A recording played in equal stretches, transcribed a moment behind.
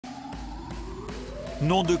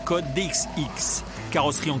Nom de code DXX,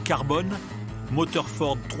 carrosserie en carbone, moteur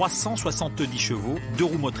Ford 370 chevaux, 2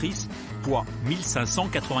 roues motrices, poids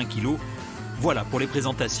 1580 kg. Voilà pour les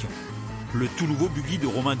présentations. Le tout nouveau Buggy de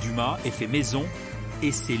Romain Dumas est fait maison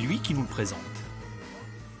et c'est lui qui nous le présente.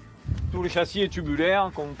 Tout le châssis est tubulaire,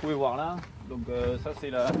 comme vous pouvez voir là. Donc ça c'est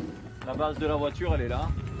la base de la voiture, elle est là.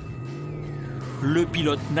 Le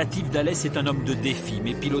pilote natif d'Alès est un homme de défi,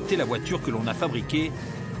 mais piloter la voiture que l'on a fabriquée,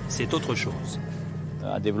 c'est autre chose.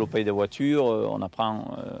 À développer des voitures, on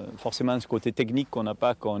apprend forcément ce côté technique qu'on n'a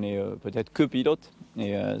pas quand on est peut-être que pilote.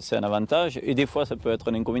 Et c'est un avantage. Et des fois, ça peut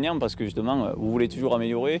être un inconvénient parce que justement, vous voulez toujours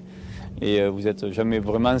améliorer et vous n'êtes jamais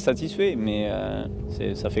vraiment satisfait. Mais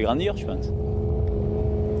ça fait grandir, je pense.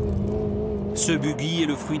 Ce buggy est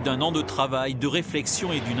le fruit d'un an de travail, de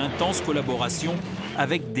réflexion et d'une intense collaboration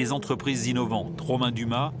avec des entreprises innovantes. Romain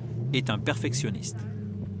Dumas est un perfectionniste.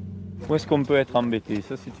 Où est-ce qu'on peut être embêté?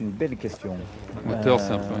 Ça, c'est une belle question. Moteur,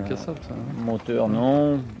 c'est un peu incassable, ça. Moteur,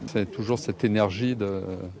 non. C'est toujours cette énergie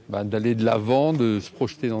d'aller de l'avant, de se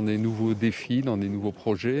projeter dans des nouveaux défis, dans des nouveaux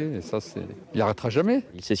projets. Et ça, il n'arrêtera jamais.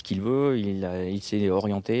 Il sait ce qu'il veut, il s'est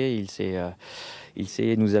orienté, il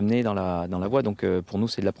sait nous amener dans la voie. Donc pour nous,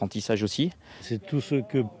 c'est de l'apprentissage aussi. C'est tout ce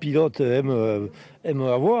que pilote aime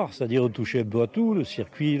avoir, c'est-à-dire toucher un peu à tout, le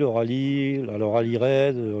circuit, le rallye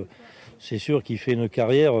raid. C'est sûr qu'il fait une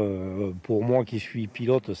carrière, pour moi qui suis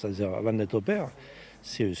pilote avant d'être au père,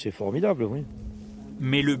 c'est formidable, oui.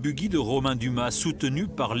 Mais le buggy de Romain Dumas, soutenu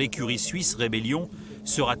par l'écurie suisse Rébellion,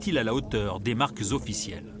 sera-t-il à la hauteur des marques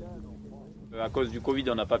officielles? À cause du Covid,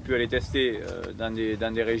 on n'a pas pu aller tester dans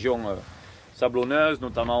des régions sablonneuses,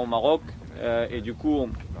 notamment au Maroc. Et du coup,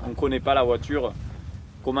 on ne connaît pas la voiture,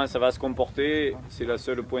 comment ça va se comporter. C'est le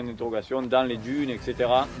seul point d'interrogation dans les dunes, etc.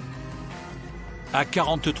 À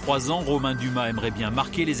 43 ans, Romain Dumas aimerait bien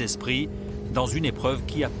marquer les esprits dans une épreuve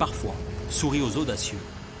qui a parfois souri aux audacieux.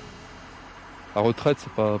 La retraite,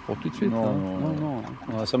 c'est pas pour tout de suite. Non, hein.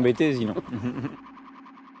 on va s'embêter sinon.